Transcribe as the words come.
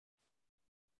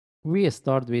We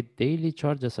start with daily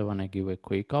chart. Just I want to give a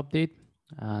quick update.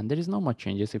 And there is no much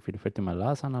changes if we refer to my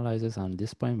last analysis. And at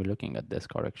this point, we're looking at this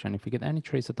correction. If we get any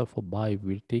trade setup for buy,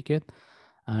 we'll take it.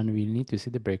 And we'll need to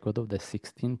see the breakout of the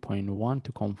 16.1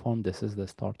 to confirm this is the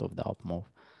start of the up move.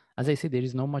 As I said, there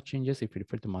is no much changes. If we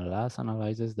refer to my last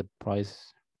analysis, the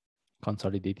price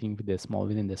consolidating with the small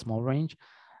within the small range.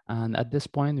 And at this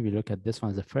point, we look at this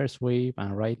one as the first wave.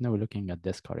 And right now we're looking at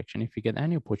this correction. If we get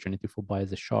any opportunity for buy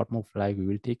as a short move flag, we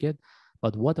will take it.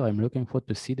 But what I'm looking for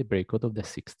to see the breakout of the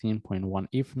 16.1.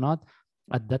 If not,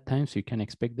 at that time, so you can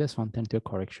expect this one turn to a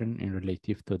correction in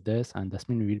relative to this. And that's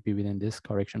mean we'll be within this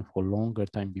correction for longer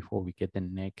time before we get the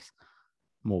next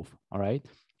move. All right.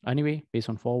 Anyway, based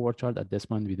on forward chart, at this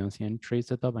point, we don't see any trade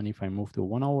setup. And if I move to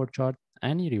 1 hour chart,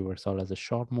 any reversal as a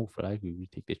short move flag, we will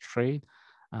take the trade.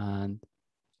 And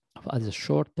as a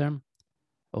short term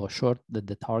or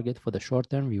the target for the short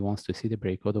term, we want to see the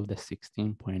breakout of the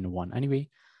 16.1. Anyway,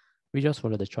 we just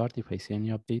follow the chart. If I see any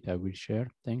update, I will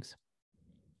share. Thanks.